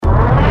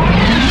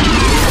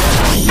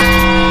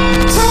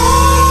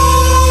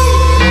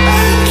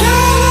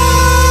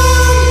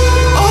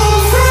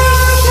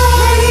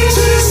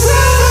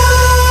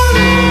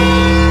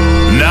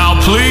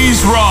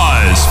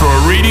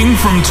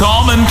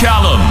and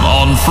Callum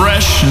on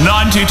Fresh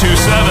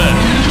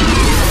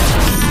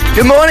 92.7.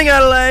 Good morning,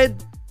 Adelaide.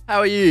 How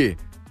are you,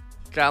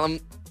 Callum?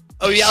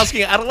 Oh, you're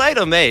asking Adelaide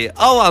or me?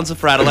 I'll answer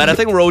for Adelaide. I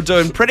think we're all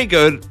doing pretty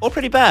good or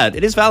pretty bad.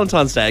 It is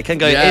Valentine's Day. It can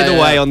go either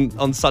way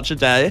on such a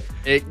day.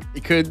 It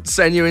could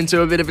send you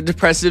into a bit of a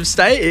depressive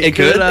state. It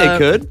could.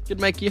 It could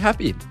make you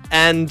happy.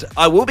 And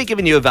I will be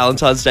giving you a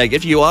Valentine's Day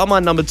gift. You are my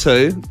number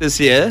 2 this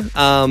year.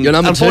 You're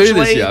number 2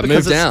 this year.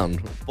 Move down.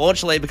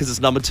 Fortunately, because it's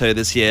number 2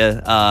 this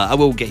year, I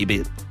will get you a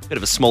bit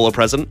of a smaller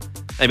present.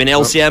 Maybe an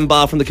LCM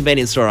bar from the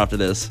convenience store after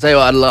this. Tell you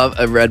what, I'd love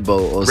a Red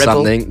Bull or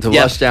something to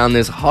wash down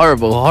this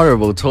horrible,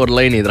 horrible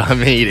tortellini that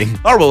I'm eating.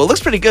 Horrible. It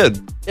looks pretty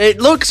good. It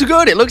looks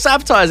good. It looks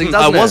appetizing,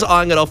 doesn't it? I was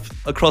eyeing it off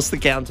across the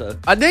counter.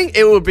 I think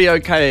it would be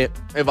okay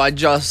if I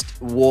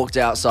just walked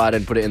outside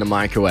and put it in the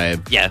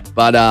microwave. Yeah.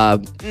 But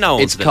no,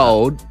 it's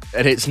cold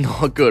and it's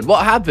not good.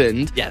 What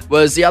happened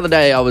was the other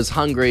day I was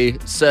hungry,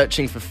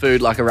 searching for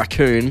food like a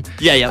raccoon.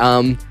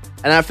 Yeah.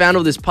 And I found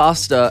all this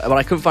pasta, but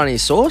I couldn't find any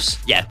sauce.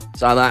 Yeah.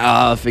 So I'm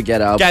like,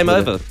 forget it. Game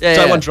over.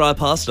 Don't want dry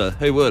pasta.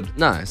 Who would?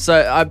 No.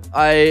 So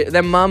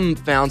then Mum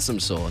found some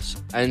sauce,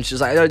 and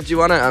she's like, "Oh, do you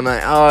want it?" I'm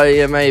like, "Oh,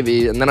 yeah,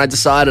 maybe." And then I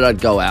decided I'd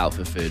go out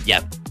for food.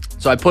 Yeah.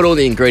 So I put all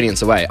the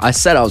ingredients away. I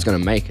said I was going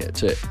to make it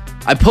too.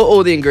 I put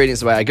all the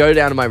ingredients away. I go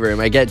down to my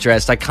room. I get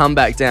dressed. I come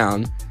back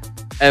down,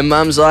 and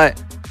Mum's like,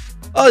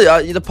 "Oh,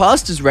 yeah, the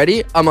pasta's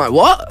ready." I'm like,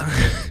 "What?"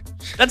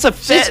 That's a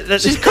fair...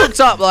 She's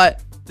cooked up like...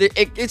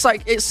 It's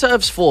like it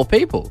serves 4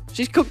 people.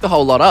 She's cooked the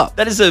whole lot up.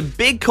 That is a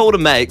big call to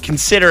make,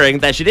 considering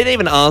that she didn't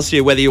even ask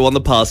you whether you want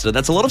the pasta.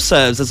 That's a lot of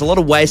serves. That's a lot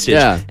of wastage.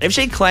 Yeah. And if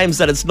she claims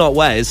that it's not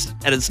waste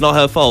and it's not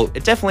her fault,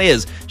 it definitely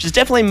is. She's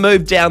definitely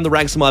moved down the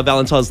ranks of my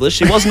Valentine's list.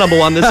 She was number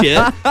 1 this year,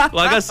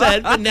 like I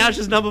said, but now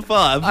she's number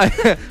 5.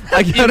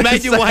 You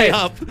made your way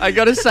up. I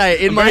gotta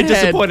say, I'm very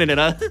disappointed in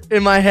her.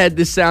 In my head,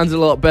 this sounds a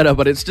lot better,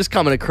 but it's just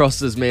coming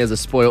across as me as a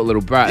spoiled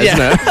little brat, isn't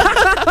it?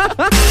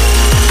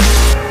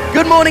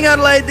 Good morning,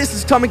 Adelaide. This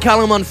is Tom and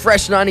Callum on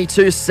Fresh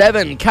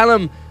 92.7.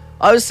 Callum,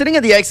 I was sitting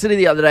at the Exeter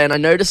the other day and I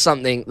noticed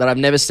something that I've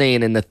never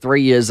seen in the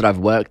 3 years that I've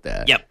worked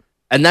there. Yep.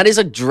 And that is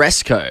a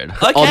dress code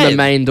on the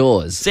main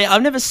doors. See,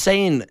 I've never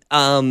seen...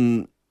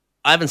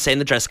 I haven't seen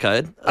the dress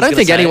code. I don't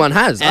think anyone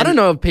has. I don't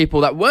know of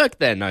people that work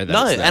there know that.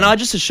 No, and I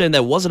just assumed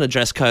there wasn't a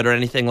dress code or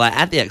anything like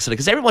at the Exeter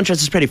because everyone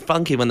dresses pretty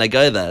funky when they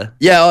go there.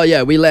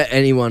 Yeah, we let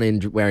anyone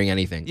in wearing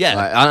anything. Yeah.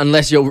 Like,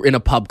 unless you're in a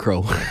pub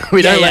crawl.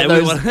 we don't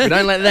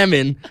let them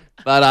in.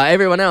 But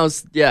everyone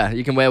else,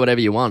 you can wear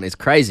whatever you want. It's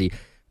crazy.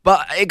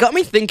 But it got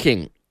me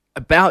thinking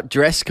about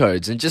dress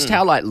codes and just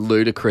how like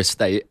ludicrous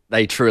they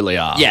truly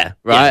are. Yeah.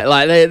 Right? Yeah.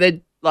 Like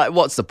they like,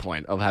 what's the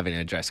point of having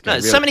a dress code? No,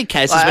 really? so many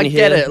cases like, when I you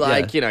hear get it,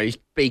 like, you know, you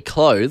be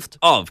clothed.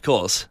 Oh, of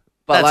course.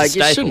 But that's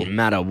like, it shouldn't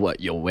matter what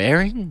you're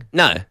wearing.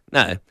 No.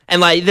 And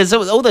like, there's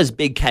all those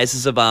big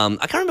cases of I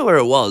can't remember where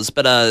it was,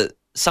 but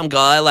some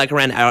guy like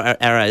around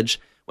our age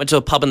went to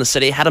a pub in the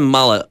city, had a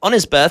mullet on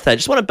his birthday,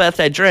 just wanted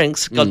birthday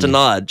drinks, got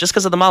denied just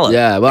because of the mullet.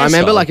 Yeah, well, I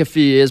remember like a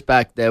few years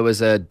back, there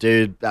was a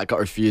dude that got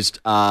refused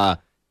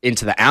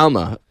into the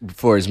Alma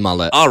for his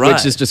mullet. Oh, right.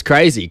 Which is just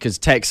crazy because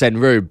Tex and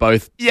Rue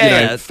both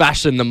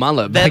fashioned the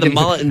mullet. They're the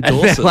mullet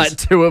endorsers. They're like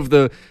two of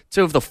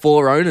the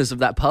 4 owners of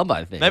that pub,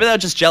 I think. Maybe they were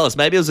just jealous.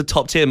 Maybe it was a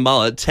top tier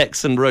mullet.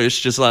 Tex and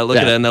Roosh just like look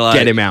at it and they're like,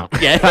 get him out.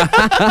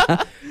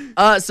 Yeah.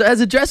 So has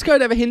a dress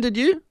code ever hindered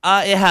you?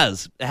 It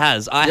has.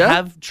 I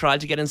have tried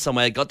to get in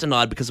somewhere, got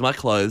denied because of my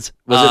clothes.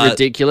 Was it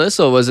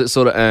ridiculous or was it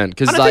sort of earned?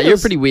 Because like, you're a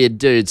pretty weird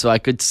dude, so I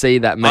could see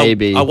that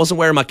maybe. I wasn't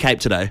wearing my cape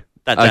today.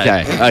 That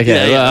day.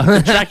 Okay. Yeah.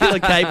 The Dracula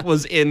cape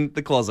was in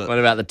the closet. What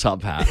about the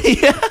top hat?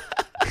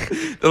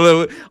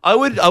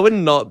 I would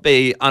not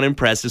be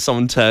unimpressed if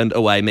someone turned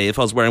away me if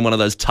I was wearing one of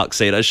those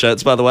tuxedo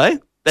shirts, by the way.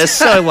 They're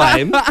so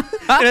lame.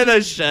 You know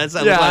those shirts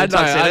that look like a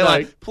tuxedo? They're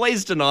like,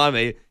 please deny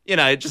me. You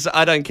know, just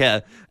I don't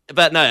care.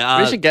 But no.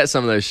 We should get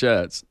some of those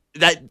shirts.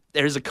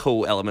 There is a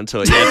cool element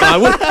to it, yeah. But I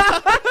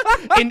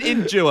would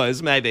in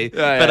duos, maybe.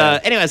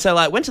 Anyway, so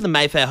like went to the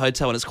Mayfair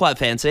Hotel and it's quite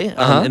fancy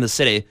in the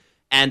city.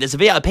 And there's a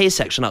VIP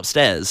section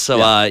upstairs.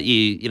 So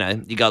you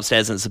go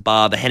upstairs and it's a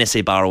bar, the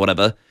Hennessy bar or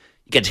whatever.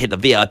 You get to hit the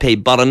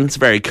VIP button. It's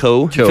very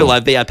cool. You feel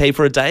like VIP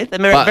for a day. They're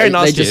very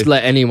nice. They just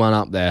let anyone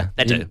up there.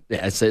 They do.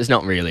 Yeah, so it's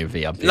not really a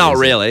VIP. Not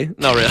really.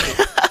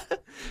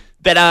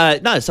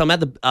 But no, so I'm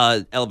at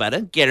the elevator,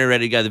 getting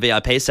ready to go to the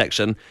VIP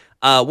section.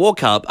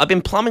 Walk up. I've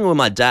been plumbing with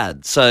my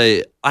dad,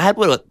 so I had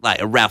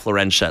like a Ralph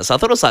Lauren shirt, so I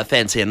thought it was like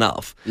fancy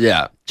enough.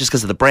 Yeah, just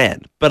because of the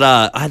brand. But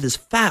I had this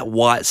fat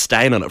white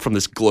stain on it from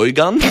this glue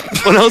gun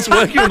when I was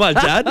working with my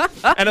dad,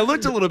 and it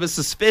looked a little bit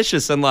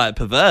suspicious and like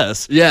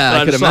perverse. Yeah,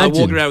 I could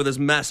imagine. Walking around with this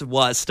massive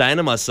white stain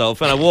on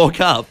myself, and I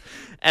walk up,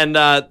 and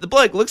the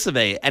bloke looks at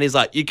me, and he's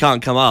like, "You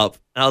can't come up."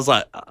 And I was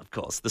like, oh, "Of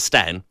course, the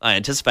stain. I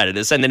anticipated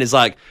this." And then he's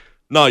like,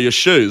 "No, your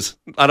shoes.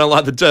 I don't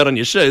like the dirt on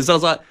your shoes." And I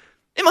was like,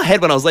 in my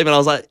head when I was leaving, I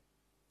was like,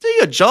 do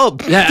your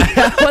job. Yeah.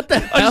 What the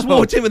hell? I just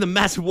walked in with a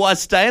massive white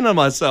stain on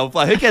myself.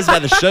 Like, who cares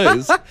about the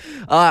shoes?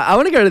 I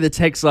want to go to the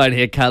text line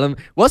here, Callum.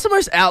 What's the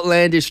most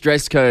outlandish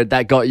dress code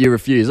that got you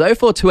refused?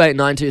 0428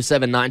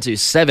 927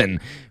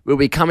 927. We'll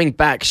be coming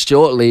back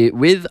shortly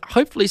with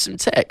hopefully some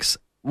texts.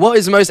 What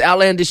is the most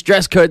outlandish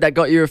dress code that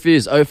got you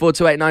refused?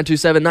 0428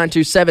 927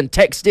 927.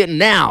 Text it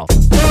now.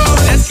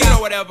 Let's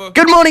go, whatever.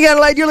 Good morning,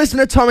 Adelaide. You're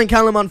listening to Tom and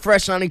Callum on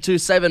Fresh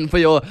 92.7 for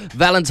your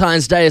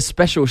Valentine's Day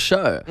special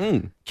show.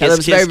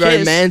 Callum's very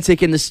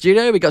romantic in the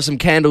studio. We got some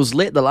candles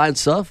lit, the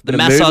lights off. The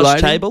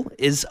massage table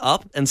is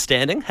up and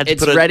standing. Had to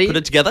It's put ready.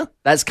 it together.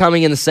 That's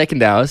coming in the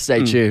second hour.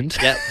 Stay tuned.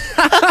 Yep.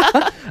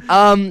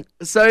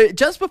 So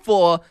just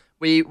before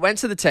we went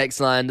to the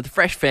text line, the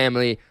Fresh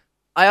family,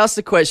 I asked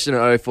the question at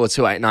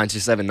 0428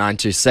 927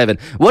 927.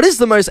 What is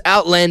the most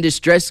outlandish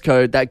dress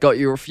code that got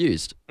you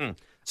refused?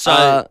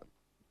 So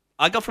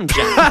I got from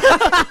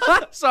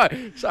Jack.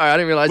 Sorry, I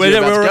didn't realize you We're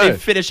were about already to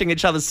finishing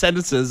each other's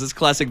sentences. It's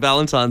classic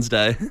Valentine's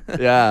Day. go.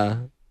 Yeah.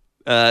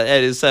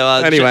 It is, so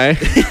Anyway.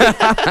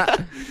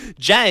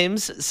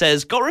 James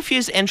says, got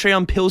refused entry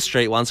on Pill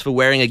Street once for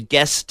wearing a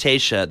Guess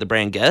t-shirt, the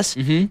brand Guess.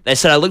 They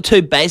said I look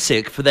too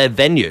basic for their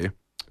venue.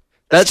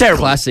 That's terrible.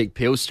 classic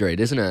Peel Street,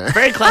 isn't it?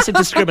 Very classic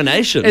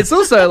discrimination. It's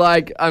also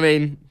like, I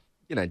mean,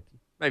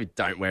 maybe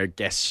don't wear a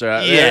Guess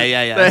shirt.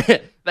 Yeah.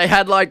 They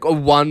had like a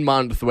 1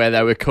 month where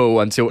they were cool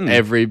until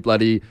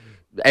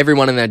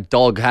everyone and their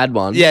dog had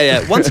one.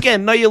 Yeah. Once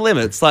again, know your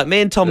limits. Like me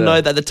and Tom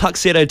know that the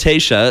tuxedo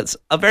t-shirts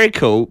are very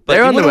cool, but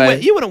They're on the way.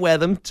 You wouldn't wear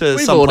them to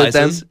We've some ordered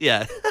places. them.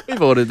 Yeah. We've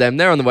ordered them.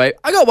 They're on the way.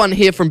 I got one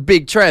here from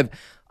Big Trev.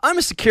 I'm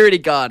a security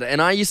guard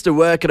and I used to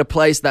work at a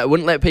place that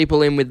wouldn't let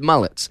people in with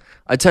mullets.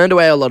 I turned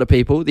away a lot of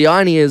people. The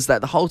irony is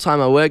that the whole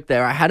time I worked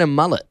there, I had a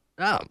mullet.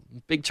 Oh,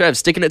 Big Trev,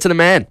 sticking it to the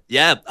man.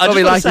 Yeah, What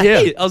we like to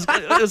hear. I was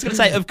going to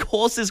say, of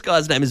course, this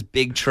guy's name is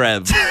Big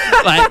Trev.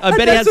 Like, I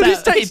bet he has That's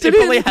what that. he's He texted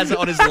probably in. has it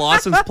on his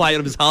license plate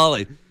of his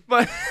Harley.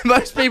 But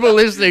most people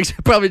listening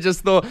probably just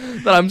thought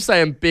that I'm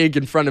saying Big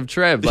in front of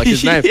Trev, like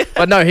his name. Yeah.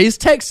 But no, he's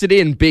texted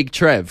in Big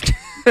Trev.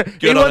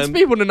 He on wants him.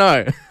 people to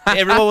know.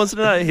 Everyone wants to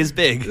know he's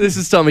big. This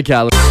is Tommy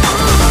Callum.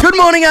 Good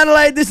morning,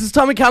 Adelaide. This is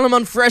Tommy Callum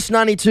on Fresh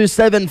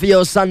 92.7 for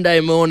your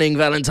Sunday morning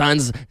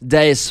Valentine's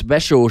Day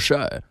special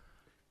show.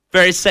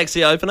 Very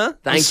sexy opener.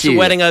 Thank I'm you.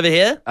 sweating over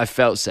here I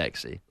felt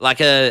sexy. like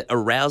a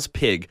roused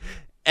pig.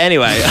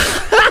 Anyway,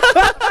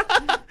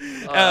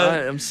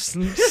 I'm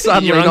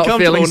suddenly You're not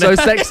feeling uncomfortable so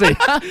now. sexy.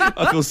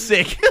 I feel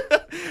sick.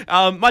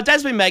 My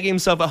dad's been making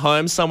himself at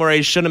home somewhere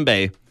he shouldn't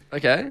be.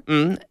 Okay.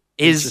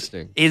 He's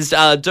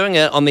Interesting. doing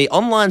it on the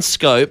online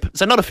scope,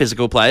 so not a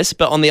physical place,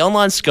 but on the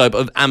online scope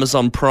of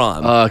Amazon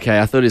Prime. Oh, okay.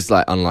 I thought it's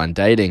like online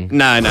dating.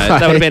 No,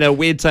 that would have been a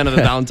weird turn of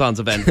the Valentine's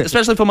event,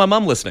 especially for my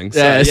mum listening.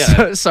 So,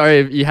 Yeah,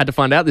 sorry you had to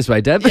find out this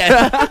way, Deb.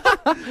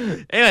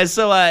 Anyway,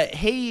 so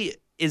he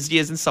is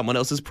using someone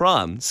else's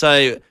Prime.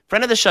 So,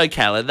 friend of the show,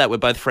 Kayla, that we're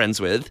both friends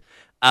with,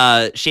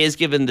 she has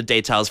given the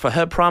details for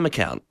her Prime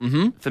account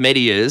for me to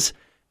use.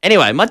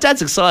 Anyway, my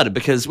dad's excited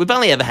because we've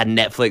only ever had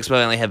Netflix, we've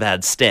only ever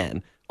had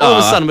Stan. All of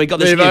a sudden, we got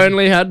this. We've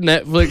only had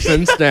Netflix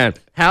and Stan.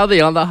 How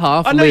the other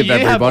half I know live, you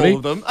have everybody. all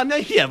of them. I know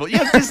you have. You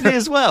have Disney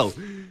as well.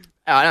 Oh,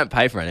 I don't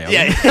pay for any of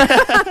them.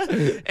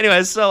 Yeah.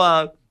 Anyway,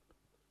 so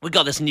we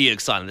got this new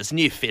excitement. This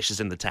new fish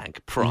is in the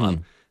tank,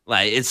 Prime.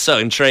 Like, it's so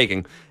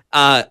intriguing.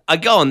 I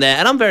go on there,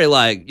 and I'm very,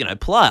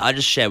 polite. I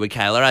just share with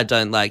Kayla. I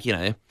don't,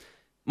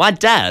 my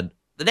dad,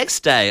 the next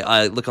day,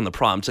 I look on the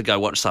Prime to go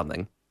watch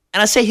something.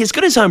 And I see he's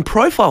got his own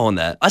profile on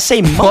there. I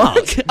see Mark.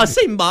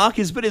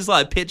 He's put his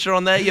picture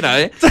on there,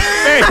 Very, and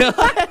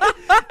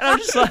I'm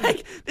just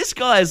like, this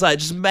guy is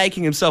just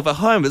making himself at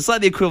home. It's like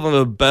the equivalent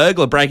of a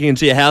burglar breaking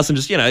into your house and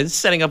just,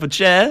 setting up a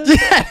chair,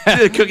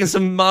 cooking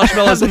some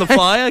marshmallows on the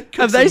fire.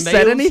 Have they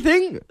said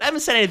anything? They haven't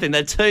said anything.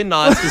 They're too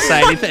nice to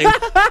say anything.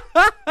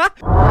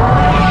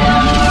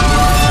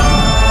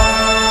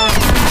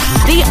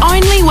 The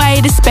only way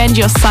to spend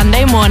your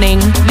Sunday morning.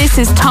 This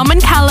is Tom and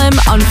Callum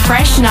on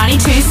Fresh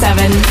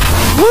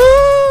 92.7.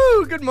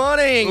 Woo! Good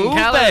morning, Ooh,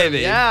 Callum. baby.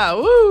 Yeah,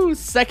 woo!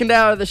 Second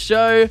hour of the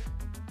show,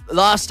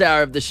 last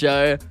hour of the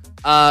show,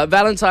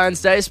 Valentine's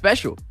Day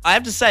special. I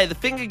have to say, the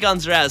finger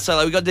guns are out.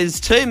 So we've got these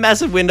two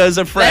massive windows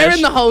of fresh. They're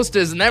in the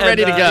holsters and they're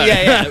ready to go.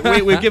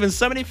 Yeah. We've given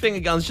so many finger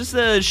guns, just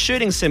a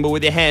shooting symbol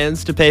with your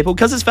hands to people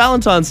because it's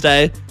Valentine's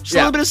Day. Just a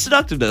little bit of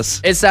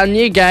seductiveness. It's our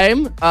new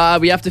game.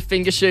 We have to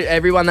finger shoot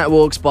everyone that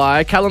walks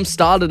by. Callum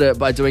started it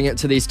by doing it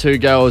to these two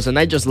girls, and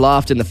they just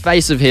laughed in the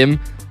face of him.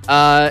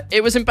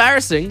 It was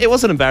embarrassing. It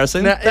wasn't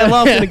embarrassing. They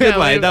laughed in a good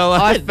way. They were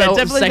I they're felt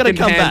definitely going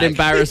to come secondhand back.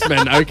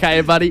 embarrassment.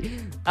 Okay, buddy.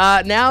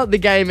 Now the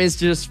game is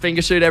just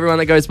finger shoot everyone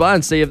that goes by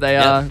and see if they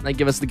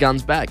give us the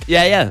guns back.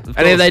 Yeah. of And if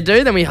course. they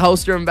do, then we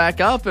holster them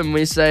back up and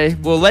we say,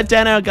 We'll let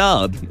down our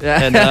guard.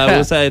 Yeah. And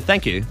we'll say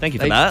thank you. Thank you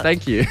for that.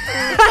 Thank you.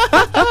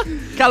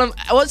 Callum,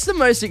 what's the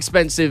most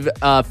expensive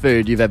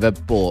food you've ever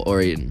bought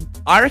or eaten?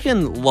 I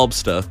reckon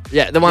lobster.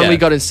 Yeah, the one we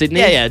got in Sydney?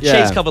 Yeah.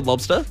 Cheese-covered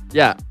lobster.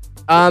 Yeah.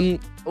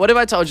 What if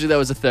I told you there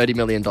was a $30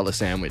 million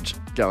sandwich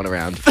going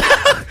around?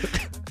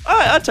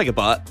 I'd take a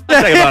bite.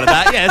 I'd take a bite of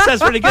that. Yeah, it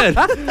sounds pretty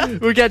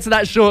good. We'll get to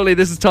that shortly.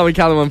 This is Tommy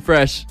Callum on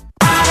Fresh.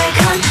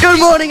 Good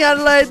morning,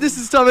 Adelaide. This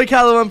is Tommy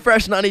Callum on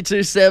Fresh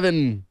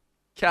 92.7.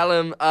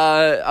 Callum,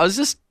 I was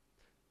just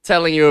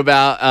telling you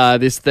about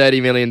this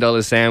 $30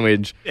 million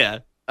sandwich. Yeah.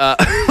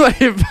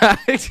 In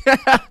fact,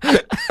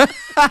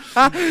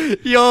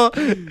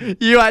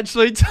 you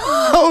actually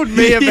told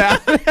me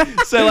about it.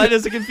 So like,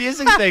 there's a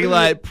confusing thing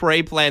like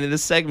pre-planning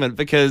this segment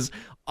because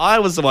I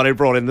was the one who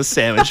brought in the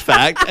sandwich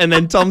fact, and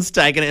then Tom's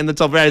taken it in the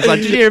top round. He's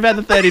like, "Did you hear about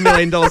the $30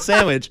 million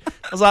sandwich?" I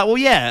was like, "Well,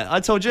 yeah, I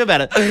told you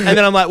about it." And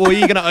then I'm like, "Well, are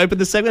you going to open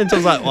the segment?" And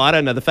Tom's like, "Well, I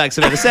don't know the facts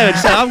about the sandwich,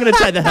 so I'm going to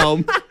take the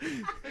helm.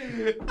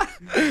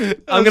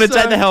 I'm going to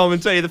take the helm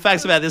and tell you the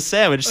facts about this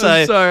sandwich." So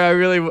I'm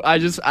sorry,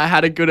 I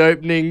had a good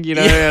opening, and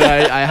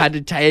I had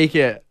to take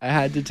it.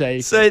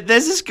 So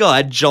there's this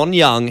guy, John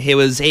Young.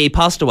 He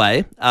passed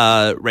away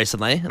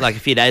recently, like a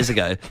few days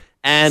ago.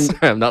 And Sorry,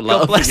 I'm not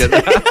laughing at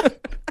that.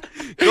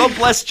 God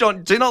bless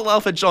John. Do not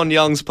laugh at John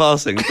Young's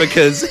passing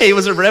because he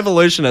was a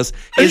revolutionist.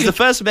 He's the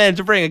first man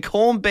to bring a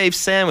corned beef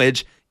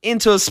sandwich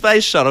into a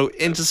space shuttle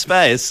into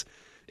space.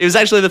 It was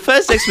actually the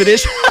first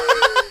expedition.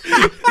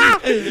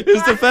 It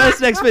was the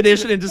first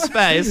expedition into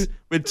space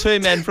with 2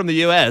 men from the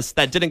US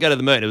that didn't go to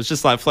the moon. It was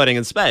just like floating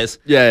in space.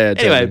 Yeah.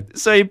 Anyway,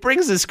 so he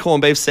brings this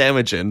corned beef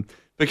sandwich in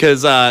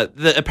because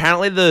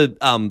apparently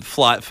the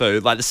flight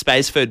food, like the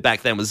space food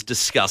back then, was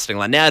disgusting.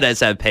 Like nowadays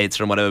they have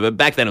pizza and whatever, but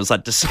back then it was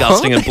like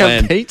disgusting and They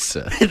have bland.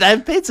 pizza. They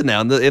have pizza now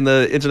in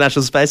the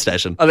International Space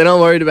Station. Are they not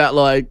worried about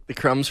like the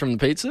crumbs from the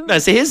pizza? No,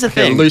 so here's the A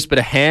thing. loose bit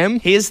of ham.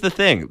 Here's the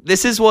thing.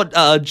 This is what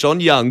John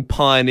Young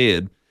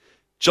pioneered.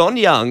 John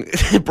Young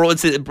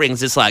brings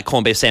this like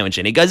corned beef sandwich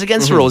in. He goes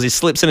against the rules. He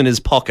slips it in his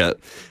pocket.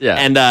 Yeah.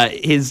 And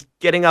he's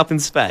getting up in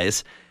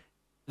space.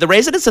 The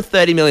reason it's a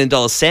 $30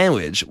 million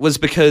sandwich was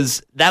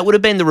because that would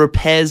have been the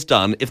repairs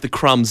done if the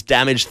crumbs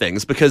damaged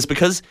things.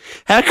 Because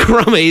how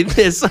crummy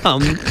this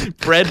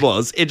bread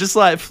was, it just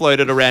like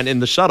floated around in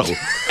the shuttle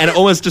and it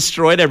almost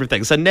destroyed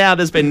everything. So now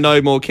there's been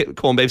no more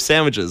corned beef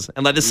sandwiches.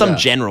 And like there's some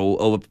general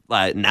or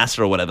like NASA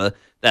or whatever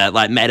that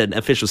like made an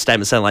official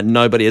statement saying like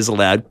nobody is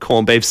allowed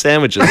corned beef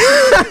sandwiches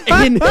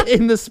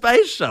in the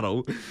space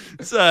shuttle.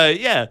 So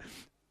yeah.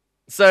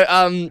 So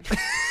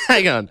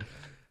hang on.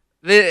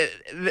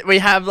 We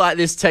have like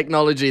this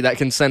technology that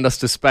can send us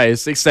to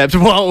space, except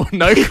whoa,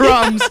 no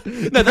crumbs.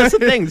 No, that's the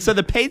thing. So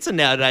the pizza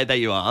nowadays that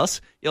you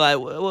ask, you're like,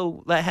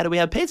 well, like, how do we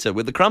have pizza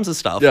with the crumbs and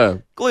stuff? Yeah.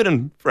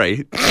 Gluten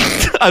free.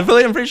 I'm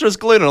pretty sure it's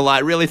gluten or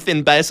like really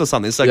thin base or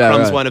something, so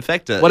crumbs won't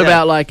affect it. What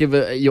about like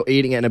if you're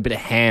eating it and a bit of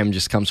ham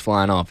just comes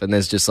flying off, and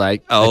there's just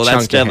like Oh, a that's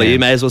chunk of deadly. ham. You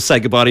may as well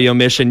say goodbye to your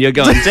mission. You're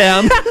going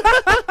down.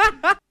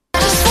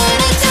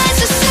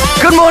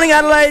 Good morning,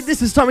 Adelaide.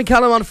 This is Tommy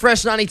Callum on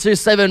Fresh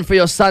 92.7 for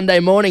your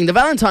Sunday morning. The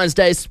Valentine's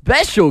Day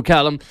special,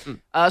 Callum.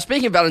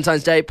 Speaking of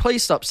Valentine's Day,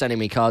 please stop sending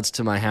me cards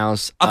to my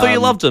house. I thought you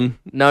loved them.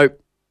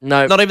 Nope.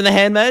 Not even the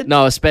handmade?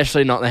 No,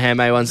 especially not the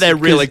handmade ones. They're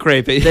really 'cause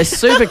creepy. They're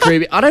super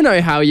creepy. I don't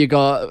know how you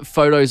got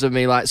photos of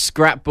me, like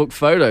scrapbook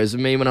photos of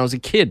me when I was a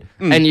kid,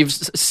 and you've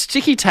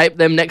sticky taped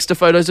them next to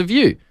photos of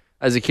you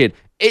as a kid.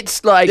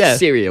 It's like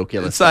serial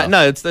killer It's stuff. like,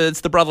 no, it's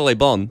the brotherly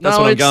bond. That's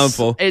what I'm going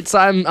for.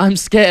 I'm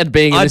scared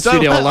being in the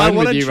studio alone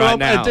with you right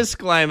now. I want to drop a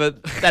disclaimer.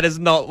 That is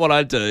not what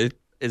I do.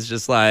 It's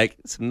just like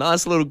some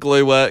nice little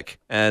glue work,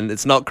 and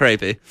it's not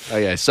creepy.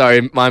 Okay,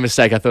 sorry, my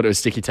mistake. I thought it was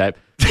sticky tape.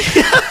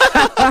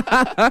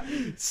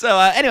 So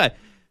anyway,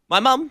 my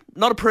mum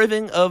not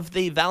approving of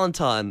the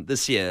Valentine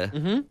this year.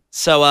 Mm-hmm.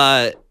 So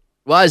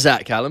why is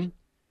that, Callum?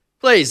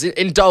 Please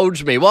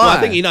indulge me. Why? well,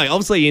 I think you know.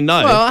 Obviously, you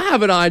know. Well, I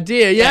have an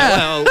idea.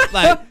 Yeah.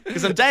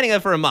 Because I'm dating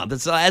her for a month.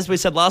 It's as we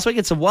said last week.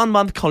 It's a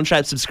 1-month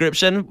contract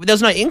subscription.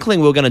 There's no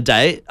inkling we were going to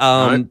date.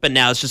 But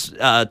now it's just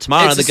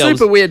tomorrow. It's the a girl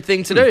super weird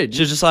thing to do.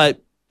 She was just like,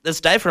 let's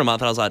date for a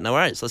month. And I was like, no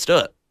worries, let's do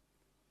it.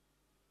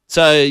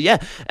 So yeah,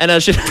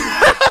 and she.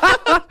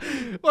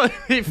 What,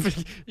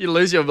 if you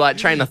lose your like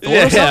train of thought or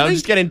Yeah,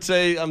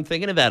 something? I'm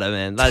thinking about her,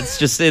 man. Like, it's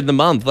just in the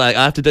month. Like,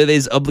 I have to do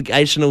these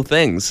obligational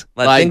things.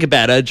 Like think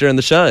about her during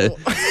the show.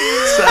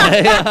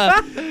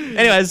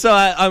 Anyway, so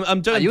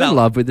I'm doing. Are you in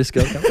love with this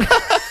girl? Callum?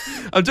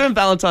 I'm doing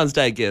Valentine's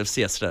Day gifts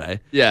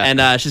yesterday. Yeah.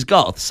 And she's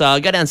goth. So I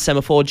go down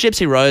Semaphore,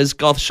 Gypsy Rose,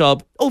 goth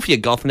shop, all for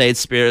your goth needs,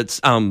 spiritual.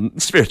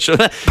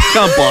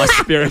 Can't buy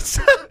spirits.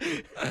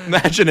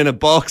 Imagine in a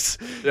box.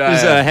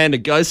 Just hand a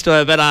ghost to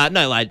her. But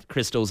no, like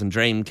crystals and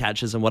dream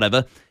catchers and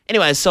whatever.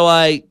 Anyway, so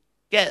I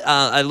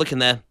look in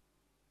there.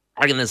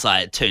 I reckon there's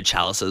like 2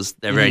 chalices.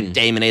 They're very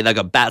demony. They've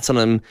got bats on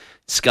them,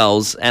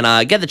 skulls. And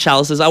I get the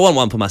chalices. I want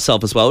one for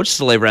myself as well, just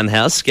to leave around the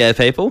house, scare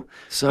people.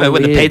 So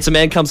when the weird. pizza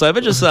man comes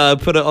over, just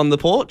put it on the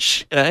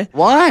porch, you know.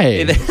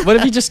 Why? What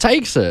if he just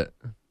takes it?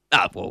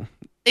 Well,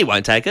 he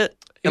won't take it.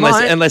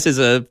 might. Unless he's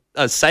a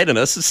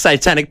Satanist, a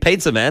satanic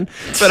pizza man.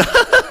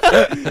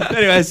 But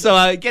anyway, so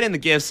I get in the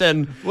gifts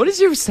and What is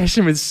your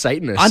obsession with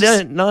Satanists? I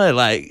don't know,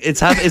 like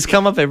it's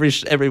come up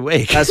every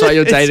week. That's why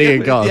you're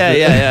dating a goth.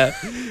 Yeah.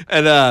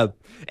 And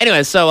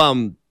anyway, so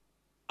I'm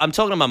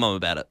talking to my mum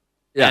about it.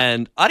 Yeah.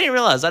 And I didn't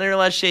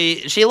realize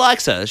she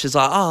likes her. She's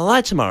like, "Oh, I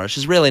like Tamara.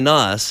 She's really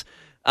nice."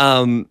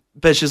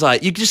 But she's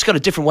like, "You just got a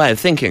different way of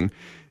thinking."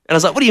 And I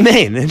was like, what do you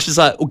mean? And she's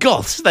like, well,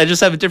 goths, they just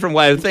have a different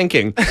way of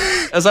thinking.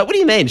 I was like, what do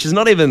you mean? She's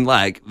not even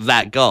like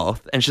that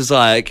goth. And she's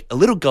like, a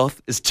little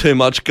goth is too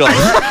much goth.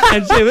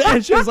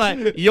 and she was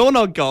like, you're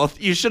not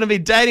goth. You shouldn't be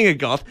dating a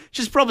goth.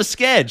 She's probably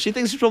scared. She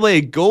thinks she's probably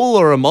a ghoul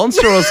or a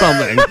monster or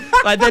something.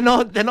 Like they're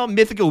not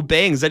mythical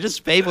beings. They're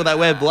just people that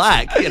wear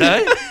black, you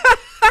know?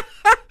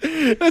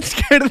 Let's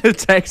go to the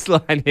text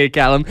line here,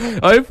 Callum.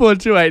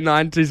 0428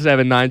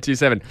 927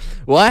 927.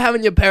 Why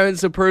haven't your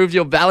parents approved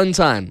your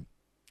Valentine?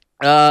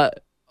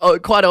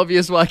 Quite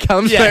obvious why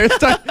Callum's parents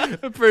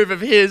don't approve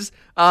of his.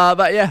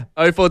 But yeah,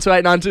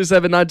 0428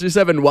 927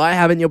 927. Why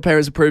haven't your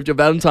parents approved your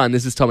Valentine?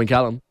 This is Tom and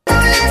Callum.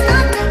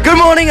 Good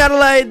morning,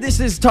 Adelaide.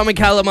 This is Tom and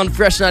Callum on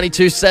Fresh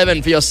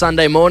 92.7 for your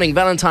Sunday morning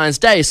Valentine's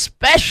Day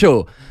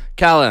special.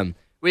 Callum,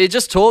 we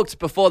just talked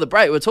before the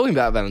break. We were talking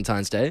about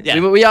Valentine's Day. Yeah.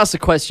 We asked a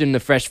question to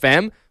Fresh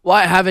Fam.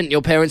 Why haven't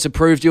your parents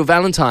approved your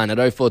Valentine at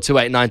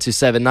 0428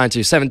 927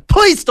 927?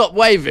 Please stop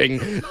waving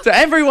to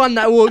everyone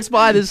that walks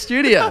by the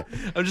studio.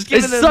 I'm just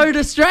giving It's them, so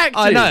distracting.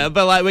 I know,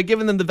 but like we're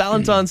giving them the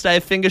Valentine's Day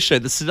finger shoot,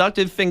 the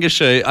seductive finger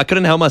shoot. I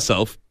couldn't help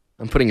myself.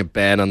 I'm putting a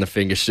ban on the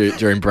finger shoot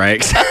during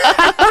breaks.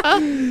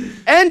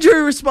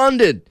 Andrew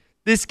responded,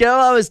 this girl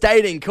I was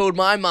dating called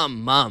my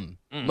mum Mum.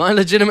 My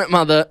legitimate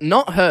mother,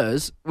 not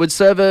hers, would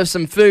serve her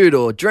some food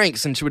or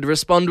drinks and she would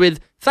respond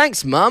with,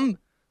 thanks, Mum.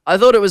 I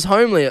thought it was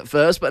homely at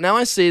first, but now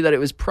I see that it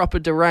was proper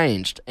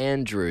deranged.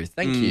 Andrew.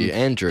 Thank you,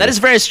 Andrew. That is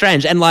very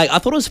strange. And like I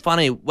thought it was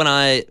funny when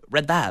I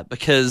read that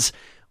because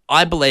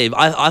I believe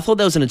I thought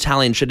there was an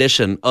Italian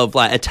tradition of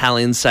like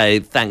Italians say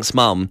thanks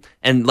mum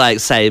and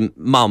like say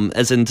mum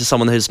as in to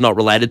someone who's not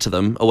related to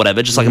them or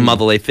whatever, just like a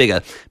motherly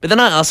figure. But then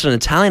I asked an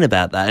Italian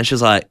about that and she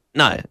was like,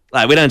 no,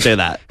 like we don't do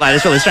that. Like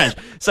it's really strange.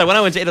 So when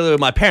I went to Italy with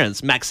my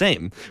parents,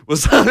 Maxime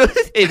was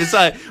he was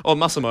like, or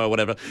Massimo or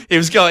whatever, he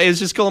was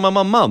just calling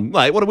my mum.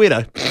 Like what a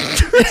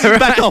weirdo.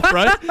 Back off,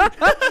 bro.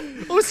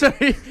 Also,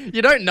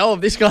 you don't know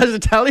if this guy's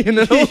Italian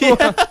at all.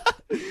 Yeah.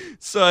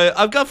 So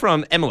I've got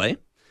from Emily.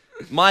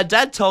 My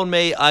dad told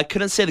me I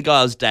couldn't see the guy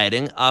I was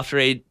dating after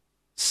he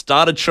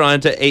started trying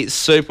to eat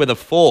soup with a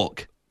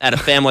fork at a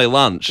family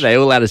lunch. They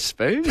all had a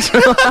spoon?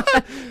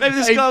 Maybe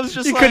this guy was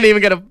just You like... couldn't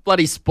even get a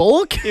bloody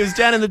spork? He was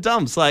down in the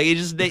dumps. Like,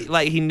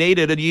 he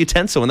needed a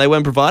utensil and they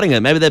weren't providing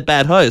it. Maybe they're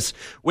bad hosts.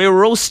 We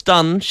were all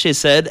stunned, she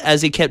said,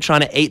 as he kept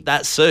trying to eat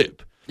that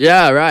soup.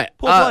 Yeah, right.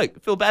 Poor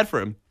bloke. Feel bad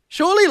for him.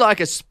 Surely,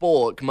 like a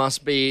spork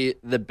must be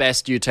the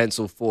best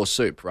utensil for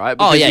soup, right?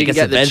 Oh, Because yeah, you can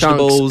get the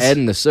vegetables chunks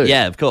and the soup.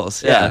 Yeah, of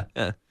course. Yeah.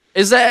 Yeah.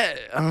 Is that?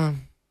 I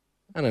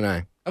don't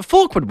know. A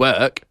fork would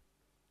work.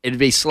 It'd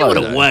be slow. It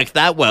wouldn't work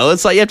that well.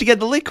 It's like you have to get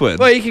the liquid.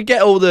 Well, you could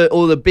get all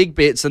the big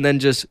bits and then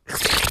just.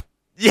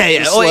 Yeah.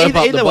 Just Or slurp up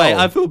either the way,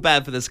 bowl. I feel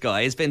bad for this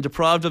guy. He's been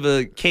deprived of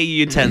a key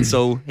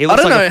utensil. He I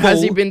looks don't like know. a fool.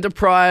 Has he been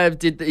deprived?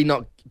 Did he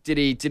not? Did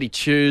he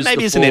choose? Maybe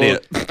the he's an fork?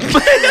 idiot.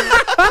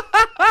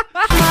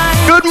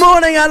 Good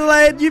morning,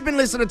 Adelaide. You've been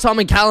listening to Tom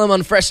and Callum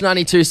on Fresh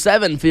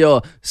 92.7 for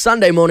your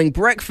Sunday morning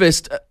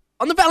breakfast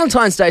on the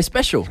Valentine's Day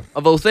special,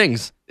 of all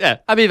things. Yeah.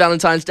 Happy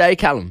Valentine's Day,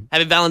 Callum.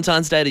 Happy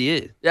Valentine's Day to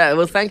you. Yeah,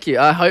 well, thank you.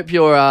 I hope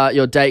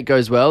your date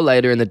goes well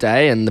later in the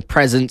day and the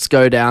presents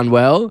go down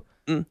well.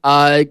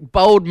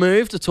 Bold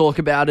move to talk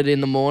about it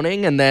in the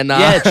morning and then...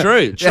 Yeah,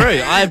 true.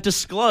 I have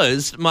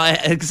disclosed my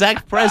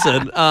exact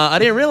present. I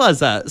didn't realize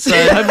that. So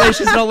hopefully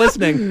she's not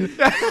listening.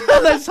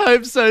 Let's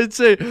hope so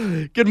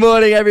too. Good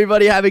morning,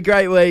 everybody. Have a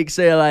great week.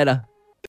 See you later.